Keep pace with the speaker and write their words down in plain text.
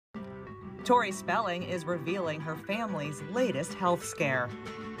Tori Spelling is revealing her family's latest health scare.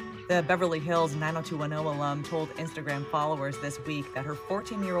 The Beverly Hills 90210 alum told Instagram followers this week that her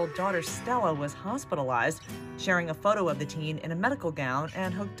 14-year-old daughter Stella was hospitalized, sharing a photo of the teen in a medical gown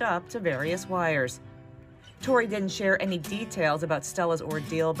and hooked up to various wires. Tori didn't share any details about Stella's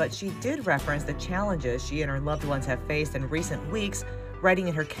ordeal, but she did reference the challenges she and her loved ones have faced in recent weeks, writing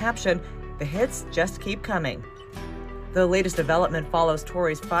in her caption, "The hits just keep coming." The latest development follows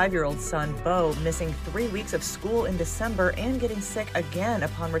Tori's 5-year-old son, Beau, missing 3 weeks of school in December and getting sick again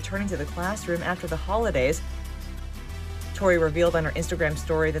upon returning to the classroom after the holidays. Tori revealed on her Instagram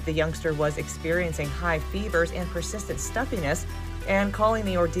story that the youngster was experiencing high fevers and persistent stuffiness and calling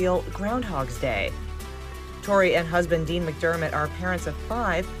the ordeal Groundhog's Day. Tori and husband Dean McDermott are parents of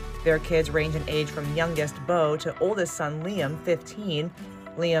 5. Their kids range in age from youngest Beau to oldest son Liam, 15.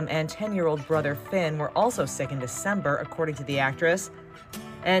 Liam and 10-year-old brother Finn were also sick in December, according to the actress.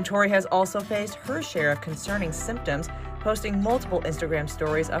 And Tori has also faced her share of concerning symptoms, posting multiple Instagram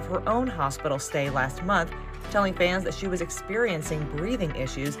stories of her own hospital stay last month, telling fans that she was experiencing breathing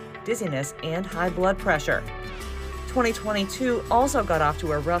issues, dizziness, and high blood pressure. 2022 also got off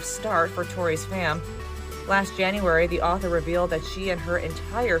to a rough start for Tori's fam. Last January, the author revealed that she and her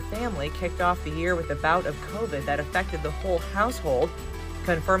entire family kicked off the year with a bout of COVID that affected the whole household,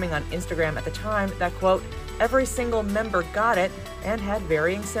 confirming on Instagram at the time that, quote, "every single member got it and had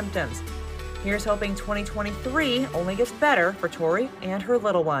varying symptoms." Here's hoping 2023 only gets better for Tori and her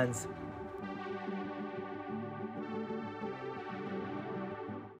little ones.